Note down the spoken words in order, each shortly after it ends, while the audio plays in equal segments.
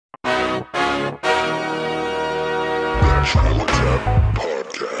I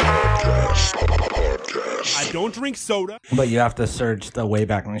don't drink soda. But you have to search the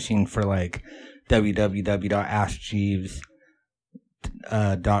Wayback Machine for like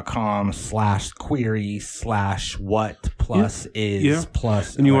www.askjeeves.com/query/what plus is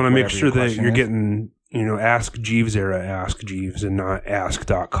plus. And you want to make sure that you're getting, Ask Jeeves era Ask Jeeves and not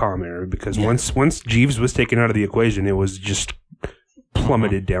ask.com era, because once Jeeves was taken out of the equation, it was just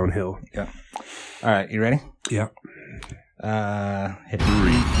plummeted downhill. Yeah. All right, you ready? Yeah. Hit 3, 2,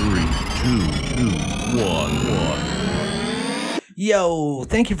 1. Yo,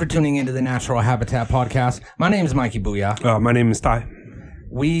 thank you for tuning into the Natural Habitat Podcast. My name is Mikey Booyah. My name is Ty.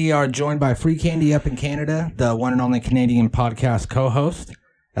 We are joined by Free Candy up in Canada, the one and only Canadian podcast co-host,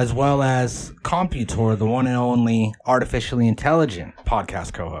 as well as Computor, the one and only artificially intelligent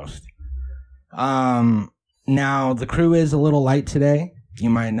podcast co-host. Now, the crew is a little light today.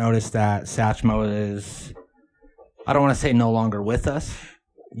 You might notice that Satchmo is, I don't want to say no longer with us.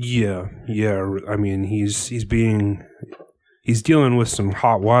 Yeah. I mean, he's dealing with some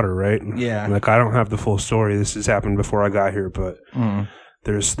hot water, right? Yeah. Like, I don't have the full story. This has happened before I got here, but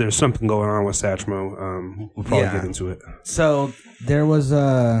there's something going on with Satchmo. We'll probably get into it. So there was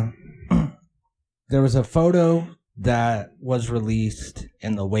a photo that was released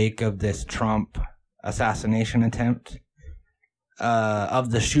in the wake of this Trump assassination attempt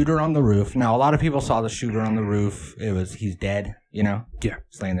of the shooter on the roof. Now, a lot of people saw the shooter on the roof. He's dead, Yeah.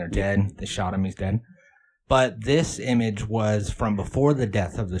 He's laying there dead. They shot him. He's dead. But this image was from before the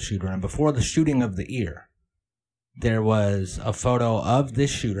death of the shooter and before the shooting of the ear. There was a photo of this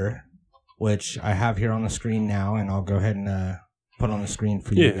shooter, which I have here on the screen now, and I'll go ahead and put on the screen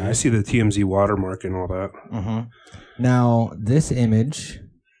for you guys. Yeah, I see the TMZ watermark and all that. Now, this image,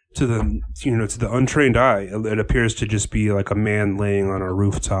 to the untrained eye, it appears to just be like a man laying on a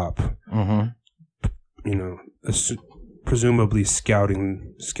rooftop. Presumably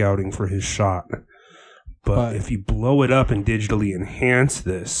scouting for his shot. But if you blow it up and digitally enhance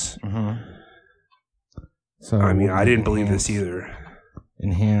this, so I mean, I didn't believe this either.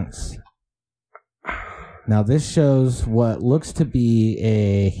 Enhance. Now, this shows what looks to be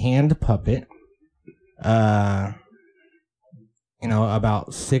a hand puppet, about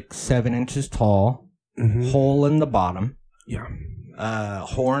 6-7 inches tall, hole in the bottom. Yeah.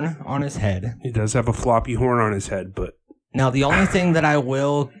 Horn on his head. He does have a floppy horn on his head, but... Now, the only thing that I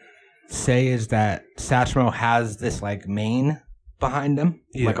will say is that Satchmo has this, like, mane behind him.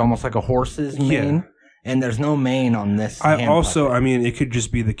 Yeah. Like, almost like a horse's mane. Yeah. And there's no mane on this hand puppet. I mean, it could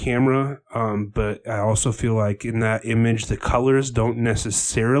just be the camera, but I also feel like in that image, the colors don't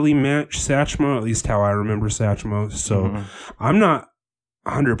necessarily match Satchmo, at least how I remember Satchmo. So I'm not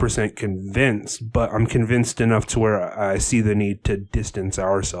 100% convinced, but I'm convinced enough to where I see the need to distance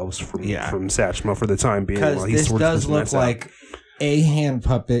ourselves from Satchmo for the time being. Because this does look like a hand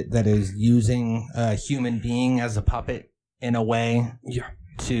puppet that is using a human being as a puppet in a way. Yeah.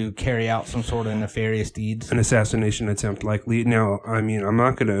 To carry out some sort of nefarious deeds. An assassination attempt, likely. Now, I mean, I'm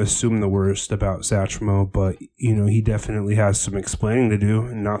not going to assume the worst about Satchmo, but, he definitely has some explaining to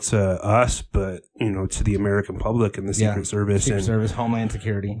do, not to us, but, to the American public and the Secret Service. Secret Service, Homeland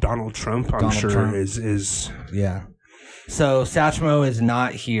Security. Donald Trump, I'm sure, is... Yeah. So, Satchmo is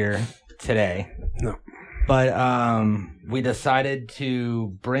not here today. No. But we decided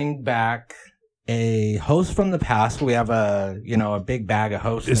to bring back a host from the past. We have a big bag of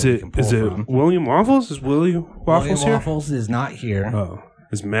hosts. Is it William Waffles? Is William Waffles here? William Waffles is not here. Oh,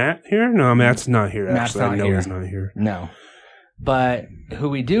 is Matt here? No, Matt's not here. Matt's actually, not I know here. He's not here. No, but who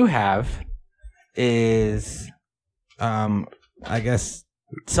we do have is, I guess.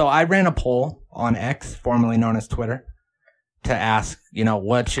 So I ran a poll on X, formerly known as Twitter, to ask,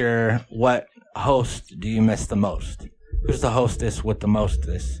 what host do you miss the most? Who's the hostess with the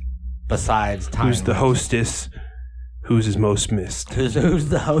mostest? Besides time. Who's the hostess who's is most missed? Who's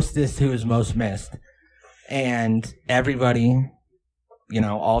the hostess who is most missed? And everybody,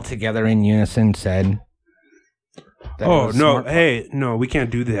 all together in unison said... Oh, no. Hey, no, we can't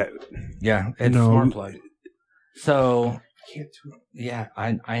do that. Yeah, it's smart play. So... Yeah,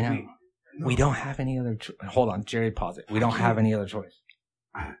 I know. We don't have any other... Hold on, Jerry, pause it. We don't have any other choice.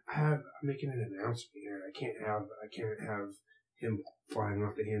 I'm making an announcement here. I can't have him flying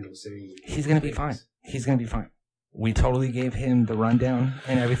off the handle saying... He's going to be fine. He's going to be fine. We totally gave him the rundown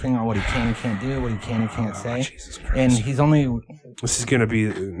and everything on what he can and can't do, what he can and can't say. Jesus Christ. And he's only... This is going to be...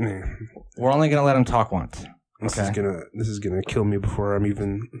 We're only going to let him talk once. This is gonna kill me before I'm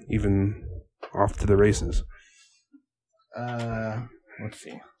even off to the races. Let's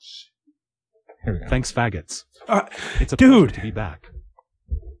see. Here we go. Thanks, faggots. It's a dude, pleasure to be back.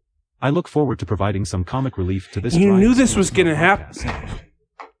 I look forward to providing some comic relief to this. You knew this was going to happen.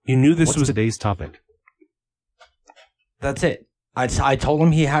 You knew this was today's topic. That's it. I told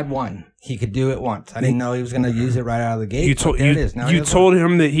him he had one. He could do it once. I didn't know he was going to use it right out of the gate. You told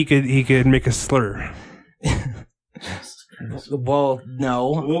him that he could make a slur. Well, no.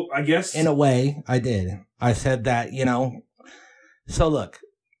 Well, I guess in a way, I did. I said that, you know. So look,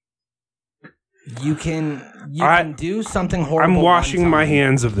 you can do something horrible. I'm washing my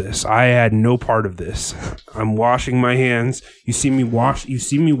hands of this. I had no part of this. I'm washing my hands. You see me wash.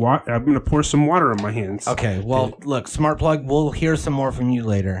 I'm going to pour some water on my hands. Okay. Well, look, Smart Plug. We'll hear some more from you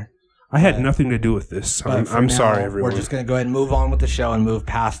later. I had nothing to do with this. I'm sorry, everyone. We're just going to go ahead and move on with the show and move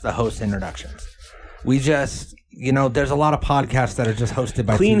past the host introductions. We just, you know, there's a lot of podcasts that are just hosted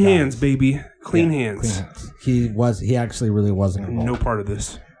by clean hands, baby. Clean hands. He actually really wasn't involved. No part of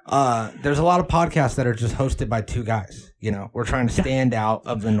this. There's a lot of podcasts that are just hosted by two guys. You know, we're trying to stand out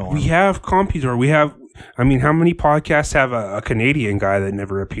of the norm. We have Computer. I mean, how many podcasts have a Canadian guy that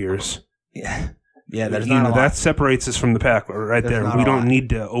never appears? Yeah, there's not a lot. That separates us from the pack right there. We don't need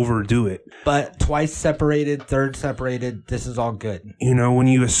to overdo it. But twice separated, third separated, this is all good. You know, when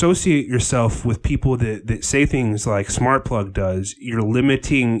you associate yourself with people that say things like Smart Plug does, you're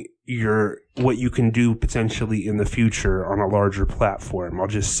limiting what you can do potentially in the future on a larger platform. I'll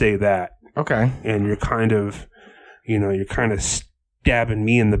just say that. Okay. And you're kind of stabbing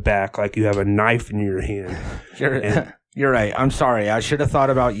me in the back like you have a knife in your hand. You're right. I'm sorry. I should have thought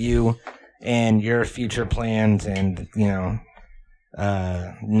about you and your future plans, and you know,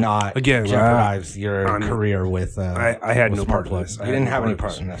 not jeopardize your career with. I had no part in this. You didn't have any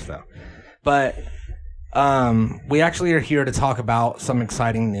part in this, though. But we actually are here to talk about some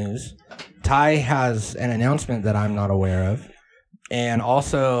exciting news. Ty has an announcement that I'm not aware of, and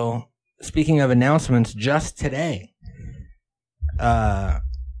also speaking of announcements, just today,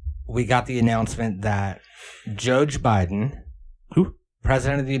 we got the announcement that Judge Biden,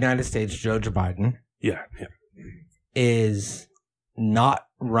 President of the United States, Judge Biden, is not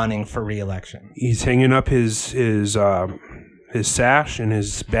running for re-election. He's hanging up his sash and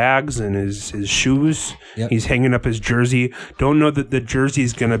his bags and his shoes. Yep. He's hanging up his jersey. Don't know that the jersey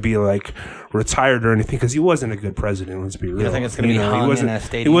is going to be like retired or anything, because he wasn't a good president. Let's be real. I think it's going to be hung in a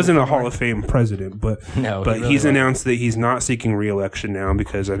stadium. He wasn't a Hall of Fame president, but really he's announced that he's not seeking re-election now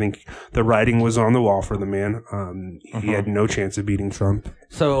because I think the writing was on the wall for the man. He had no chance of beating Trump.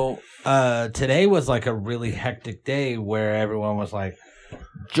 So today was like a really hectic day where everyone was like,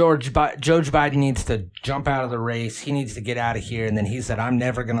 Judge Biden needs to jump out of the race. He needs to get out of here. And then he said, "I'm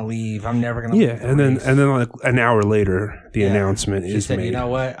never going to leave. I'm never going to." Yeah, and then like an hour later, the announcement is made. You know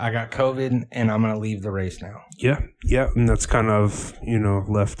what? I got COVID, and I'm going to leave the race now. Yeah, and that's kind of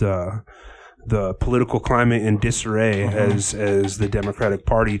left the political climate in disarray as the Democratic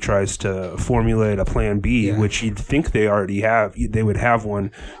Party tries to formulate a plan B, which you'd think they already have. They would have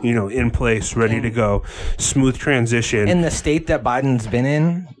one, in place, ready to go. Smooth transition. In the state that Biden's been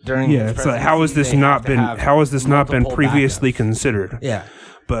in during his it's like, how has this not been previously considered? Yeah.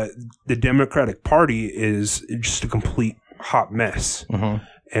 But the Democratic Party is just a complete hot mess.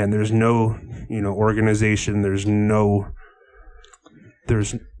 And there's no, organization, there's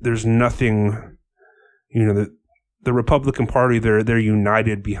nothing, the Republican Party, they're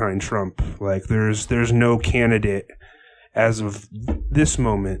united behind Trump. Like there's no candidate as of this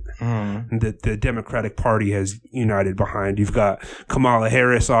moment that the Democratic Party has united behind. You've got Kamala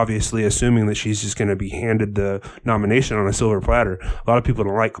Harris, obviously, assuming that she's just going to be handed the nomination on a silver platter. A lot of people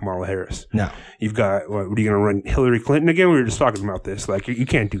don't like Kamala Harris. No. You've got, what are you going to run Hillary Clinton again? We were just talking about this. Like, you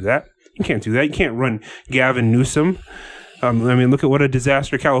can't do that. You can't do that. You can't run Gavin Newsom. Look at what a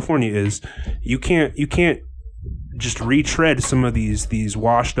disaster California is. You can't just retread some of these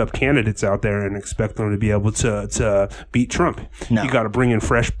washed up candidates out there and expect them to be able to beat Trump. No. You got to bring in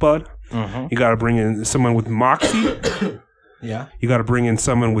fresh blood. You got to bring in someone with moxie. You got to bring in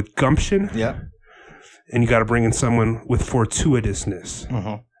someone with gumption. And you got to bring in someone with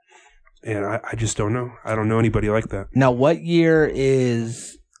fortuitousness. And I just don't know. I don't know anybody like that. Now, what year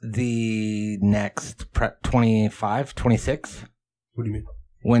is the next 25, 26? What do you mean?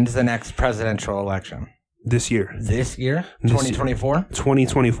 When's the next presidential election? This year. This year? 2024?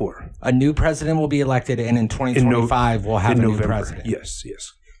 2024. A new president will be elected, and in 2025 we'll have a new president. Yes.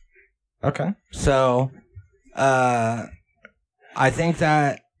 Okay. So, I think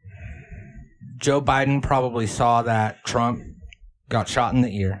that Joe Biden probably saw that Trump got shot in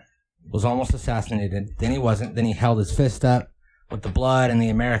the ear, was almost assassinated, then he wasn't, then he held his fist up with the blood and the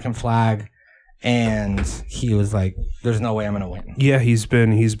American flag, and he was like, "There's no way I'm going to win." Yeah, he's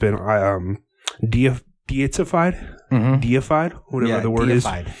been deified, deified, whatever the word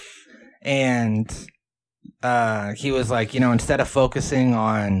deified. is. And he was like, instead of focusing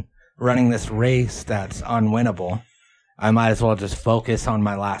on running this race that's unwinnable, I might as well just focus on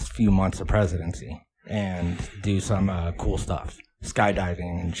my last few months of presidency and do some cool stuff,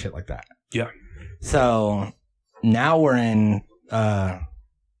 skydiving and shit like that. Yeah. So now we're in,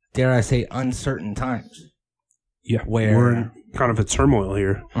 dare I say, uncertain times. Yeah, where we're in kind of a turmoil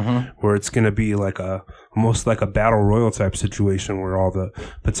here, where it's going to be like almost like a battle royal type situation where all the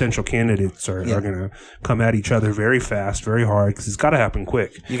potential candidates are going to come at each other very fast, very hard, because it's got to happen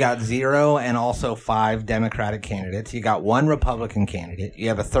quick. You got 0 and also 5 Democratic candidates. You got 1 Republican candidate. You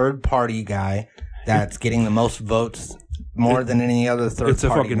have a third party guy that's getting the most votes, more than any other third party. It's a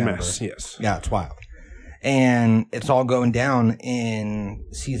fucking member. mess. Yes. Yeah, it's wild, and it's all going down in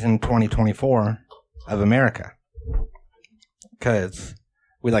season 2024 of America. Because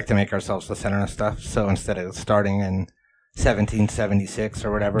we like to make ourselves the center of stuff. So instead of starting in 1776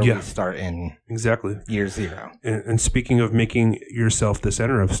 or whatever, we start in year 0. And speaking of making yourself the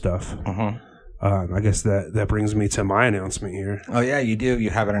center of stuff, I guess that brings me to my announcement here. Oh, yeah, you do.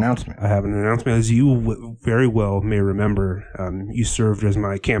 You have an announcement. I have an announcement. As you very well may remember, you served as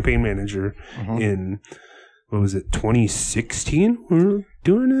my campaign manager in... What was it, 2016? We were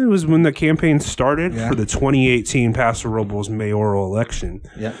doing it. It was when the campaign started for the 2018 Paso Robles mayoral election.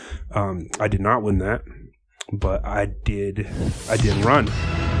 Yeah. I did not win that, but I did run.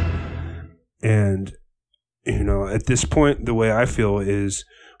 And, at this point, the way I feel is,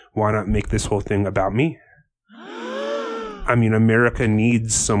 why not make this whole thing about me? I mean, America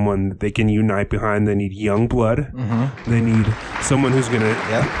needs someone that they can unite behind. They need young blood. They need someone who's going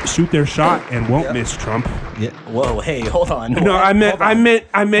to shoot their shot and won't miss Trump. Yeah. Whoa, hey, hold on. No, I meant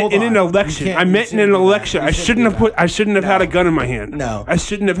in an election. I meant in an election. I shouldn't have had a gun in my hand. No. I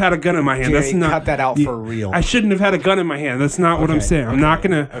shouldn't have had a gun in my hand. Jerry, That's not. cut that out for real. I shouldn't have had a gun in my hand. That's not what I'm saying. I'm not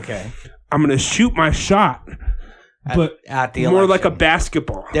going to. Okay. I'm going to shoot my shot. But at the more election. like a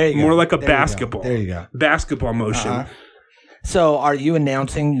basketball. There you go. More like a There you basketball. go. There you go. Basketball motion. So, are you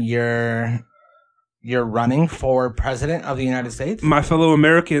announcing you're running for president of the United States? My fellow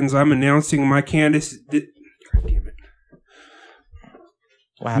Americans, I'm announcing my candidacy. God damn it!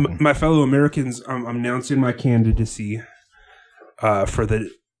 What happened? My fellow Americans, I'm announcing my candidacy for the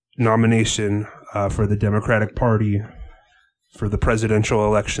nomination for the Democratic Party for the presidential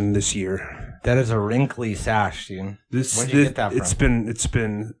election this year. That is a wrinkly sash, dude. Where'd you get that from? It's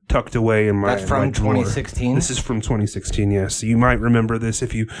been tucked away in my. That's from 2016. This is from 2016. Yes, you might remember this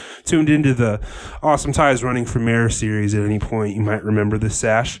if you tuned into the Awesome Ties Running for Mayor series at any point. You might remember this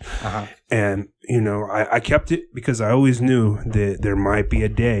sash, and I kept it because I always knew that there might be a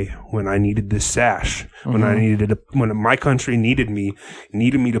day when I needed this sash, when my country needed me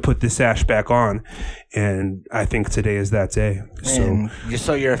to put this sash back on, and I think today is that day.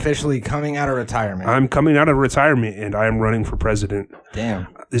 So you're officially coming out of retirement. I'm coming out of retirement, and I am running for president. Damn.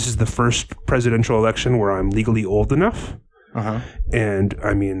 This is the first presidential election where I'm legally old enough. And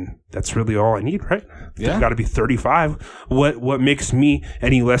I mean, that's really all I need, right? Yeah. I've got to be 35. What makes me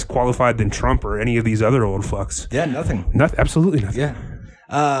any less qualified than Trump or any of these other old fucks? Yeah, nothing. Absolutely nothing. Yeah.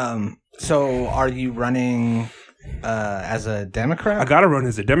 So are you running as a Democrat? I got to run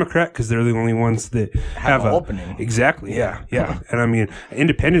as a Democrat because they're the only ones that have an a opening. Exactly. Yeah. And I mean,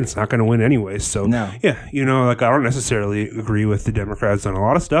 independent's not going to win anyway. So no. Yeah, I don't necessarily agree with the Democrats on a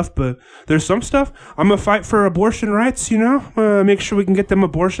lot of stuff, but there's some stuff. I'm gonna fight for abortion rights. Make sure we can get them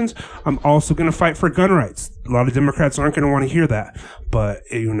abortions. I'm also gonna fight for gun rights. A lot of Democrats aren't gonna want to hear that, but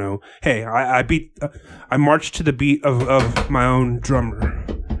hey, I marched to the beat of my own drummer.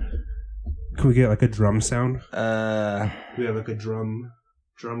 Can we get like a drum sound? We have like a drum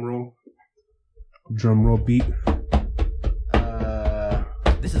roll beat.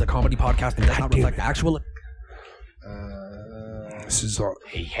 This is a comedy podcast and does not reflect actual. This is all.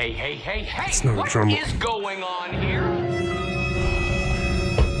 Hey! It's not a drum roll. What is going on here?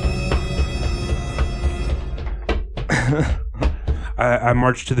 I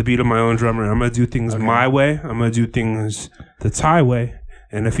march to the beat of my own drummer. I'm gonna do things my way. I'm gonna do things the Thai way.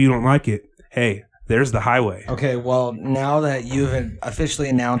 And if you don't like it, hey, there's the highway. Okay, well, now that you've officially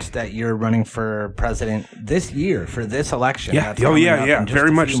announced that you're running for president this year, for this election. Yeah,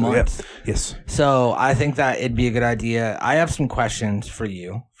 very much so. Yeah. Yes. So I think that it'd be a good idea. I have some questions for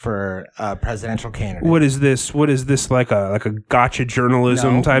you for a presidential candidate. What is this? Like a gotcha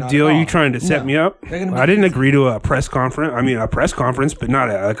journalism type deal? Are you trying to set me up? I didn't agree to a press conference. I mean, a press conference, but not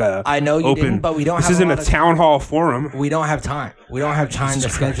a I know you open, didn't, but we don't. This have isn't a town hall forum. We don't have time. We don't have time to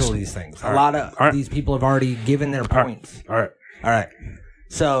schedule these things. A lot of these people have already given their points. All right.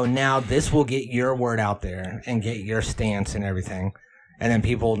 So now this will get your word out there and get your stance and everything. and then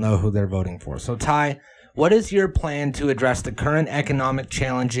people know who they're voting for. So, Ty, what is your plan to address the current economic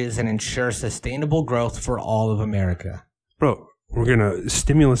challenges and ensure sustainable growth for all of America? Bro, we're going to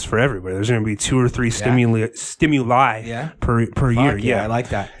stimulus for everybody. There's going to be 2 or 3 stimuli per year. Yeah, I like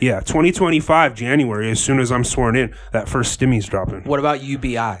that. Yeah, 2025, January, as soon as I'm sworn in, that first stimmy's dropping. What about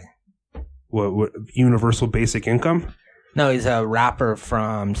UBI? What Universal Basic Income? No, he's a rapper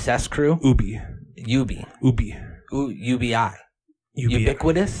from Cess Crew. UBI. UBI.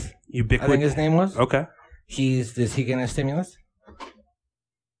 Ubiquitous? I think his name was. Okay. Is he getting a stimulus?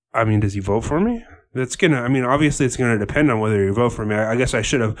 I mean, does he vote for me? Obviously it's gonna depend on whether you vote for me. I guess I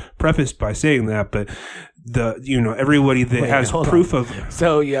should have prefaced by saying that, but everybody that has proof of.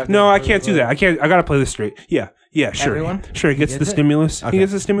 So you have no, I can't do that. I gotta play this straight. Yeah, sure. Everyone? Sure, he gets the stimulus. Okay. He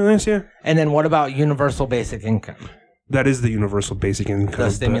gets the stimulus, yeah. And then what about universal basic income? That is the universal basic income.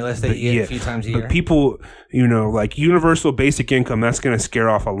 The stimulus that you get a few times a year? But people, like universal basic income, that's going to scare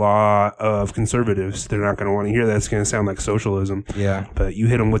off a lot of conservatives. They're not going to want to hear that. It's going to sound like socialism. Yeah. But you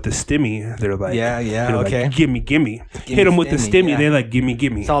hit them with the stimmy, they're like, okay. Like, gimme. Hit them with the stimmy, they're like, gimme.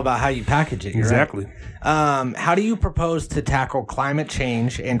 It's all about how you package it. Exactly. Right. How do you propose to tackle climate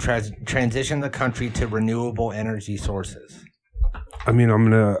change and transition the country to renewable energy sources? I mean, I'm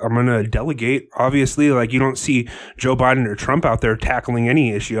gonna delegate. Obviously, like you don't see Joe Biden or Trump out there tackling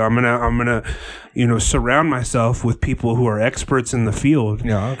any issue. I'm gonna, surround myself with people who are experts in the field,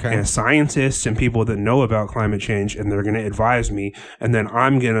 and scientists and people that know about climate change, and they're gonna advise me. And then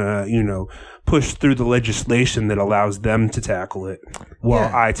I'm gonna, push through the legislation that allows them to tackle it, while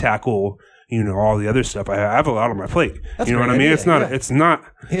I tackle, all the other stuff. I have a lot on my plate. That's you know what I mean? Idea. It's not.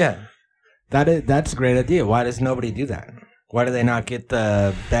 Yeah, that's a great idea. Why does nobody do that? Why do they not get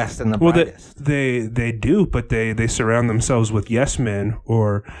the best and the brightest? Well, they do, but they surround themselves with yes men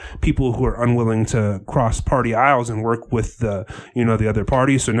or people who are unwilling to cross party aisles and work with the other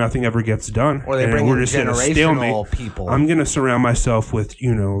party, so nothing ever gets done. Or they bring in generational people. I'm gonna surround myself with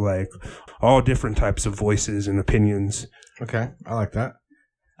like all different types of voices and opinions. Okay, I like that.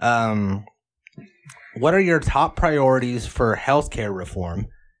 What are your top priorities for healthcare reform,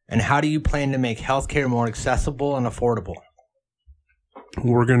 and how do you plan to make healthcare more accessible and affordable?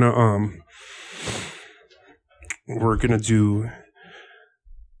 We're gonna do.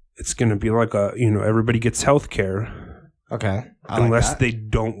 It's gonna be like everybody gets health care. Okay. Unless they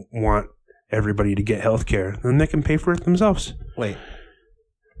don't want everybody to get health care, then they can pay for it themselves. Wait.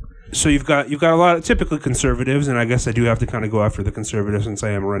 So you've got a lot of typically conservatives, and I guess I do have to kind of go after the conservatives since I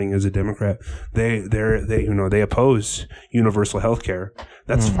am running as a Democrat. They oppose universal health care.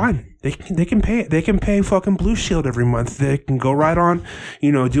 That's fine. They can pay fucking Blue Shield every month. They can go right on,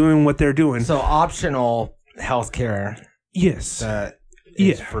 doing what they're doing. So optional health care. Yes.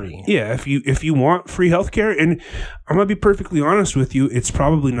 It's free. Yeah, if you want free health care, and I'm gonna be perfectly honest with you, it's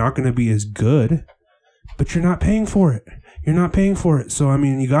probably not gonna be as good, but you're not paying for it. So I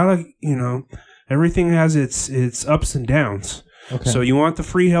mean, you gotta, everything has its ups and downs. Okay. So you want the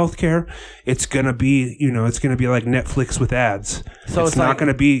free healthcare? It's gonna be, it's gonna be like Netflix with ads. So it's not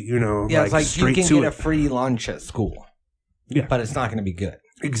gonna be, it's like straight you can to get it. a free lunch at school. Yeah, but it's not gonna be good.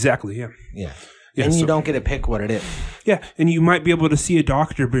 Exactly. Yeah. Yeah, and you don't get to pick what it is. Yeah, and you might be able to see a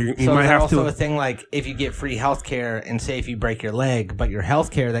doctor, but you might have to. Also a thing like if you get free health care and say if you break your leg, but your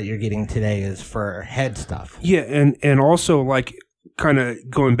health care that you're getting today is for head stuff. Yeah, and also like kind of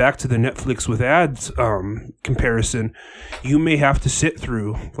going back to the Netflix with ads comparison, you may have to sit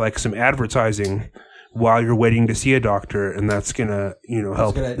through like some advertising while you're waiting to see a doctor, and that's gonna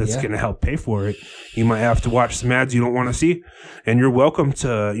help. That's gonna help pay for it. You might have to watch some ads you don't want to see, and you're welcome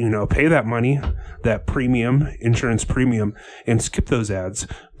to pay that money, that insurance premium, and skip those ads.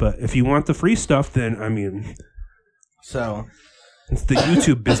 But if you want the free stuff, then so it's the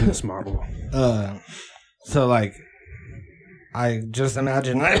YouTube business model. So like, I just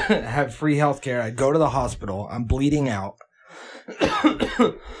imagine I have free healthcare. I go to the hospital. I'm bleeding out.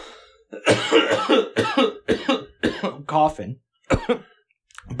 I'm coughing.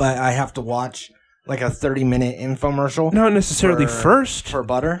 But I have to watch like a 30-minute infomercial. Not necessarily first. For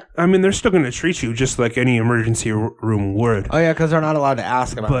butter? I mean, they're still going to treat you just like any emergency room would. Oh, yeah, because they're not allowed to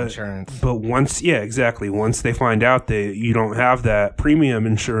ask about insurance. But once they find out that you don't have that premium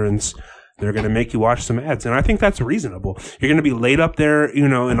insurance, they're going to make you watch some ads. And I think that's reasonable. You're going to be laid up there,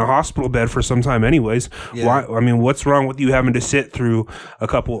 in a hospital bed for some time anyways. Yeah. What's wrong with you having to sit through a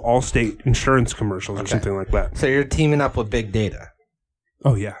couple Allstate insurance commercials or something like that? So you're teaming up with big data.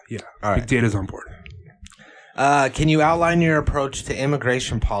 Oh, yeah. All right. Big data's on board. Can you outline your approach to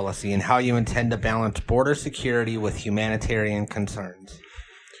immigration policy and how you intend to balance border security with humanitarian concerns?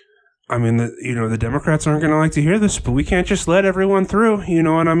 I mean, the Democrats aren't going to like to hear this, but we can't just let everyone through. You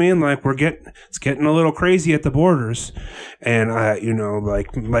know what I mean? Like it's getting a little crazy at the borders, and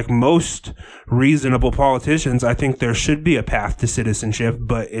like most reasonable politicians, I think there should be a path to citizenship,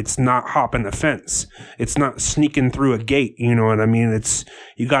 but it's not hopping a fence. It's not sneaking through a gate. You know what I mean?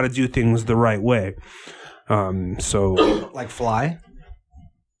 You got to do things the right way. So like fly.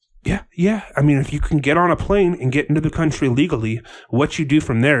 Yeah. I mean, if you can get on a plane and get into the country legally, what you do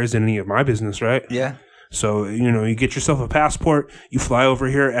from there isn't any of my business, right? Yeah. So, you get yourself a passport, you fly over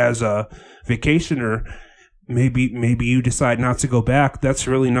here as a vacationer, maybe you decide not to go back. That's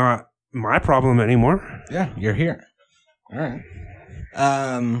really not my problem anymore. Yeah, you're here. All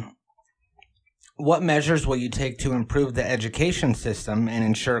right. What measures will you take to improve the education system and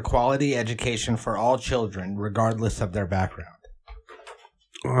ensure quality education for all children, regardless of their background?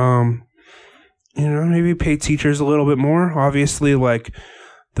 Maybe pay teachers a little bit more. Obviously, like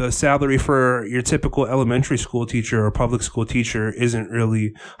the salary for your typical elementary school teacher or public school teacher isn't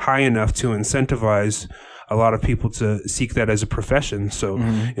really high enough to incentivize a lot of people to seek that as a profession. So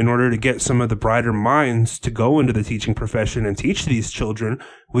in order to get some of the brighter minds to go into the teaching profession and teach these children,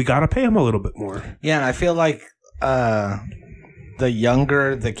 we got to pay them a little bit more. Yeah, and I feel like the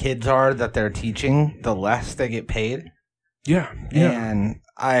younger the kids are that they're teaching, the less they get paid. Yeah. And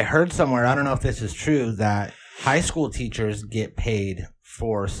I heard somewhere, I don't know if this is true, that high school teachers get paid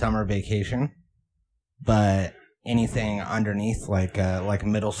for summer vacation, but anything underneath, like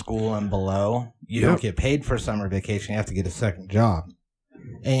middle school and below, you don't get paid for summer vacation. You have to get a second job.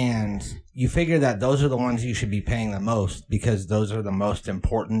 And you figure that those are the ones you should be paying the most, because those are the most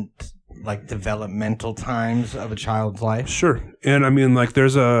important, like, developmental times of a child's life. Sure. And I mean, like,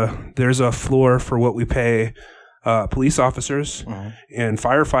 there's a floor for what we pay police officers and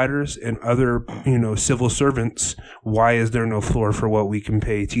firefighters and other, civil servants. Why is there no floor for what we can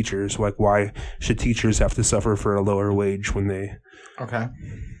pay teachers? Like, why should teachers have to suffer for a lower wage when they... Okay.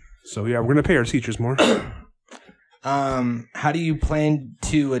 So, yeah, we're going to pay our teachers more. How do you plan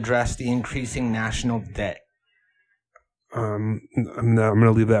to address the increasing national debt? I'm going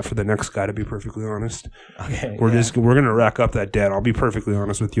to leave that for the next guy, to be perfectly honest. Okay. We're going to rack up that debt. I'll be perfectly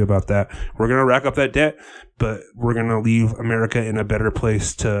honest with you about that. We're going to rack up that debt, but we're going to leave America in a better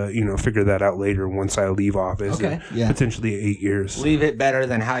place to, figure that out later once I leave office. Okay. In potentially 8 years. Leave it better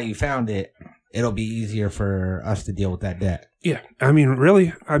than how you found it. It'll be easier for us to deal with that debt. Yeah. I mean,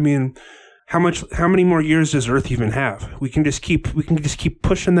 really? I mean, how many more years does Earth even have? We can just keep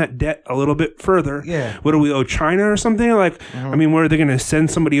pushing that debt a little bit further. Yeah. What do we owe China or something? Like, I mean, where are they going to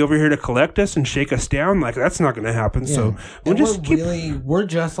send somebody over here to collect us and shake us down? Like, that's not going to happen. Yeah. So we're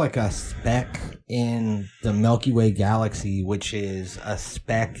just like a speck in the Milky Way galaxy, which is a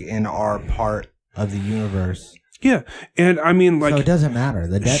speck in our part of the universe. Yeah. And I mean, like, so it doesn't matter.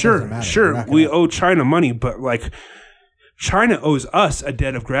 The debt doesn't matter. Sure. We owe China money, but like, China owes us a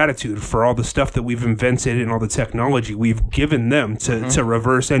debt of gratitude for all the stuff that we've invented and all the technology we've given them to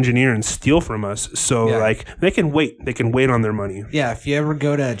reverse engineer and steal from us. So, like, they can wait. They can wait on their money. Yeah, if you ever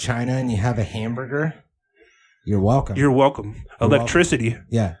go to China and you have a hamburger, you're welcome. You're welcome. Electricity. Welcome.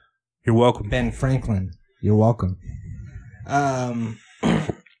 Yeah. You're welcome. Ben Franklin, you're welcome.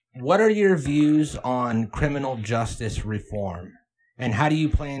 What are your views on criminal justice reform? And how do you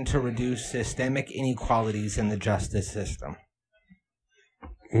plan to reduce systemic inequalities in the justice system?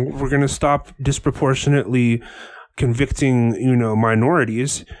 We're going to stop disproportionately convicting,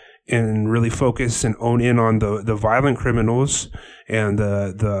 minorities, and really focus and own in on the violent criminals and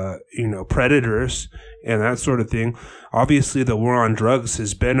the predators and that sort of thing. Obviously, the war on drugs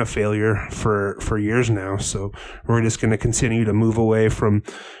has been a failure for years now. So we're just going to continue to move away from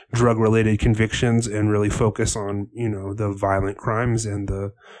drug-related convictions and really focus on, the violent crimes and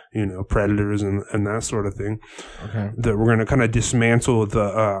the, predators and that sort of thing. Okay. That we're going to kind of dismantle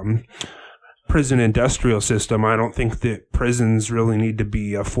the prison industrial system. I don't think that prisons really need to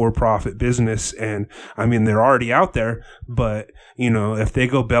be a for-profit business. And I mean, they're already out there, but if they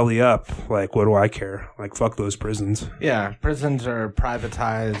go belly up, like, what do I care? Like, fuck those prisons. Yeah, prisons are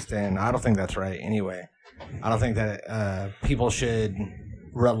privatized, and I don't think that's right anyway. I don't think that people should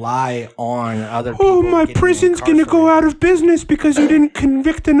rely on other people. Oh, my prison's gonna go out of business because you didn't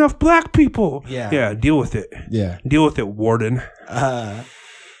convict enough black people. Yeah, deal with it. Yeah, deal with it, warden.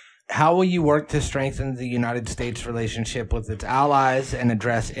 How will you work to strengthen the United States' relationship with its allies and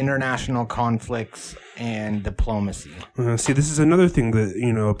address international conflicts and diplomacy? See, this is another thing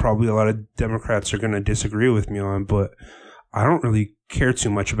that, probably a lot of Democrats are going to disagree with me on, but I don't really care too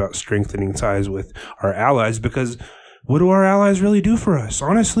much about strengthening ties with our allies because what do our allies really do for us?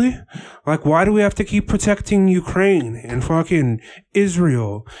 Honestly, like, why do we have to keep protecting Ukraine and fucking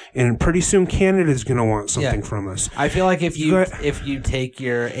Israel? And pretty soon Canada's gonna want something from us. I feel like if you take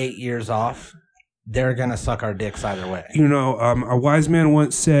your 8 years off, they're gonna suck our dicks either way. You know, a wise man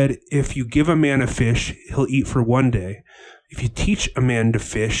once said, if you give a man a fish, he'll eat for one day. If you teach a man to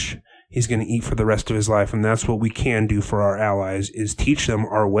fish, he's going to eat for the rest of his life. And that's what we can do for our allies, is teach them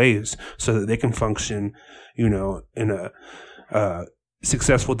our ways so that they can function, you know, in a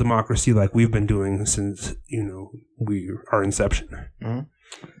successful democracy like we've been doing since, you know, our inception. Mm-hmm.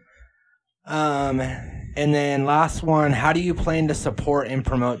 And then last one, how do you plan to support and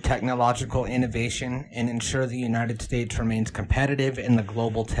promote technological innovation and ensure the United States remains competitive in the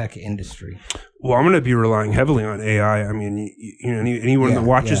global tech industry? Well, I'm going to be relying heavily on AI. I mean, you know, anyone that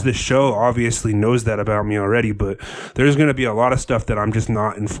watches this show obviously knows that about me already, but there's going to be a lot of stuff that I'm just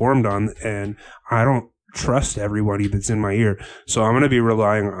not informed on, and I don't trust everybody that's in my ear. So I'm going to be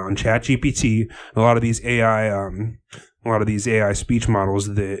relying on ChatGPT, a lot of these AI speech models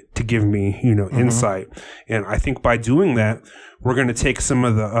to give me, you know, insight. And I think by doing that, we're going to take some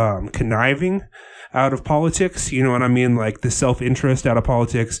of the conniving out of politics, you know what I mean? Like the self-interest out of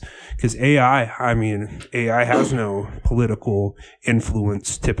politics. Because AI has no political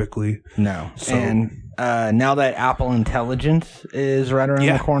influence typically. No. So, and now that Apple Intelligence is right around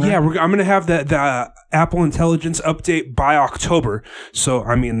the corner. Yeah, I'm going to have the Apple Intelligence update by October. So,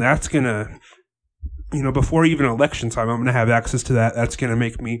 I mean, that's going to, you know, before even election time, I'm going to have access to that. That's going to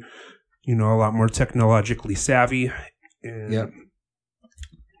make me, you know, a lot more technologically savvy. And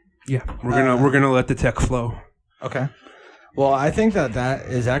yeah, we're gonna let the tech flow. Okay. Well, I think that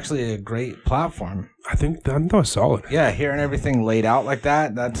is actually a great platform. I think that was solid. Yeah, hearing everything laid out like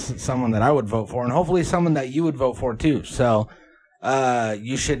that, that's someone that I would vote for, and hopefully someone that you would vote for too. So,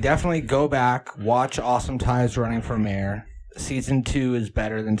 you should definitely go back, watch Awesome Ty's running for mayor. Season 2 is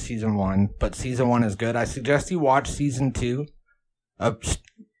better than Season 1, but Season 1 is good. I suggest you watch Season 2,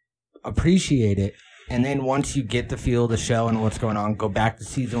 appreciate it, and then once you get the feel of the show and what's going on, go back to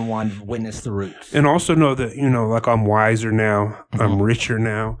Season 1, witness the roots. And also know that, you know, like I'm wiser now, I'm richer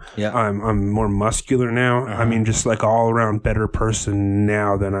now, I'm more muscular now. I mean, just like all around better person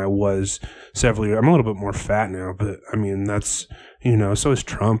now than I was several years. I'm a little bit more fat now, but I mean, that's, you know, so is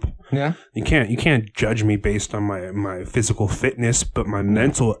Trump. Yeah. You can't judge me based on my physical fitness, but my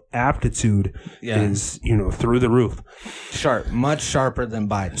mental aptitude is, you know, through the roof. Sharp, much sharper than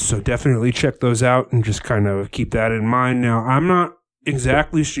Biden. So definitely check those out and just kind of keep that in mind. Now, I'm not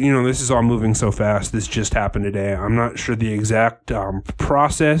exactly sure, you know, this is all moving so fast. This just happened today. I'm not sure the exact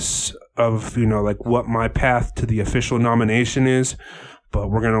process of, you know, like what my path to the official nomination is. But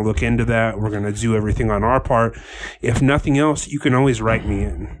we're going to look into that. We're going to do everything on our part. If nothing else, you can always write me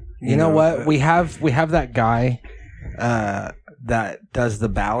in. You know what? We have that guy that does the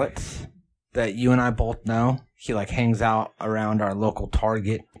ballots that you and I both know. He like hangs out around our local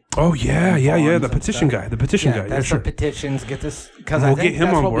Target. Oh yeah. The petition guy. The petition guy. That's sure. the petitions. Get this because we'll I think get him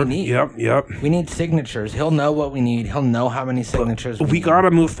that's on what board. we need. Yep. We need signatures. He'll know what we need. He'll know how many signatures we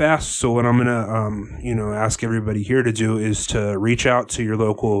gotta move fast. So what I'm gonna you know, ask everybody here to do is to reach out to your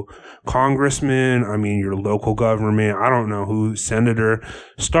local congressman. I mean, your local government. I don't know who, senator.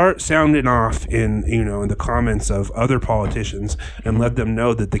 Start sounding off in, you know, in the comments of other politicians and let them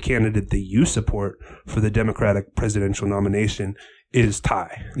know that the candidate that you support for the Democratic presidential nomination is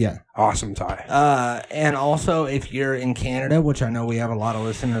Ty. Yeah. Awesome Ty. And also, if you're in Canada, which I know we have a lot of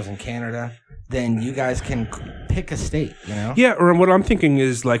listeners in Canada, then you guys can pick a state, you know? Yeah, or what I'm thinking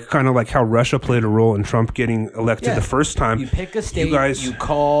is like kind of like how Russia played a role in Trump getting elected the first time. You pick a state, you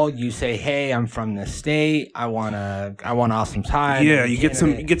call, you say, hey, I'm from this state, I want Awesome Ty. Yeah, you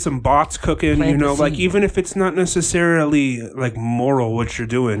get some bots cooking, you know, like even if it's not necessarily like moral what you're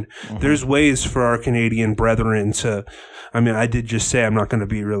doing, there's ways for our Canadian brethren to, I mean, I did just say I'm not going to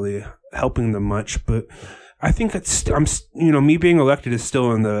be really helping them much, but I think you know, me being elected is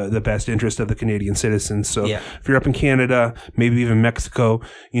still in the best interest of the Canadian citizens. So if you're up in Canada, maybe even Mexico,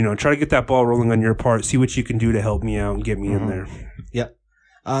 you know, try to get that ball rolling on your part. See what you can do to help me out and get me in there. Yep.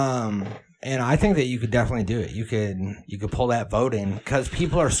 And I think that you could definitely do it. You could pull that vote in because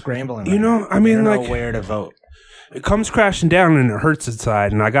people are scrambling. You know, I mean, like, where to vote. It comes crashing down and it hurts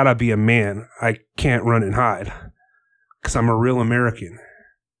inside, and I gotta be a man. I can't run and hide because I'm a real American.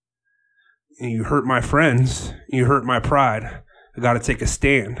 You hurt my friends. You hurt my pride. I got to take a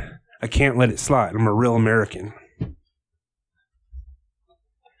stand. I can't let it slide. I'm a real American.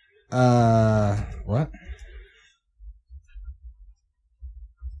 What?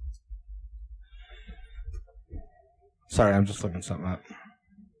 Sorry, I'm just looking something up.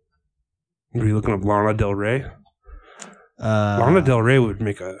 Are you looking up Lana Del Rey? Lana Del Rey would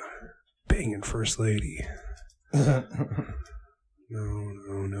make a banging first lady.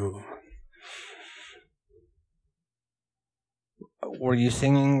 No. Were you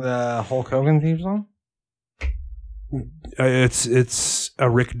singing the Hulk Hogan theme song? It's a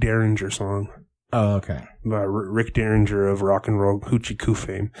Rick Derringer song. Oh, okay. By Rick Derringer of Rock and Roll Hoochie Coo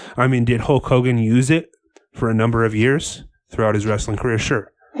fame. I mean, did Hulk Hogan use it for a number of years throughout his wrestling career?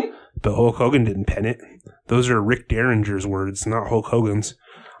 Sure. But Hulk Hogan didn't pen it. Those are Rick Derringer's words, not Hulk Hogan's.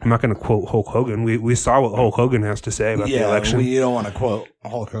 I'm not going to quote Hulk Hogan. We saw what Hulk Hogan has to say about the election. You don't want to quote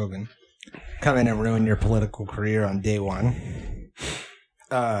Hulk Hogan. Come in and ruin your political career on day one.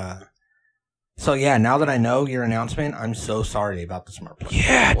 So yeah, now that I know your announcement, I'm so sorry about the smart plug.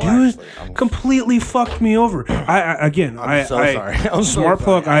 Yeah, dude, completely fucked me over. I'm so sorry. Smart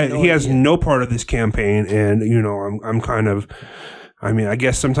plug. He has no part of this campaign, and I'm kind of. I mean, I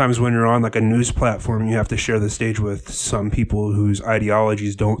guess sometimes when you're on like a news platform, you have to share the stage with some people whose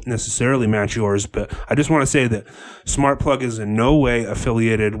ideologies don't necessarily match yours. But I just want to say that Smart Plug is in no way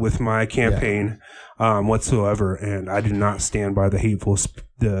affiliated with my campaign whatsoever, and I do not stand by the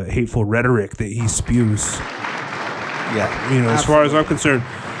hateful rhetoric that he spews. Yeah, as far as I'm concerned,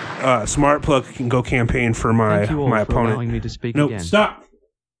 Smart Plug can go campaign for my opponent. Allowing me to speak again. Stop.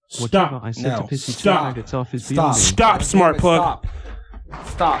 Whatever I said to piss you Stop. off is Stop, Smart Plug.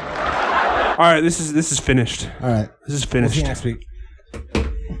 Stop. All right, this is finished. All right, this is finished. We'll see you next week.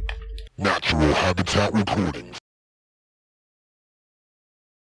 Natural Habitat Recordings.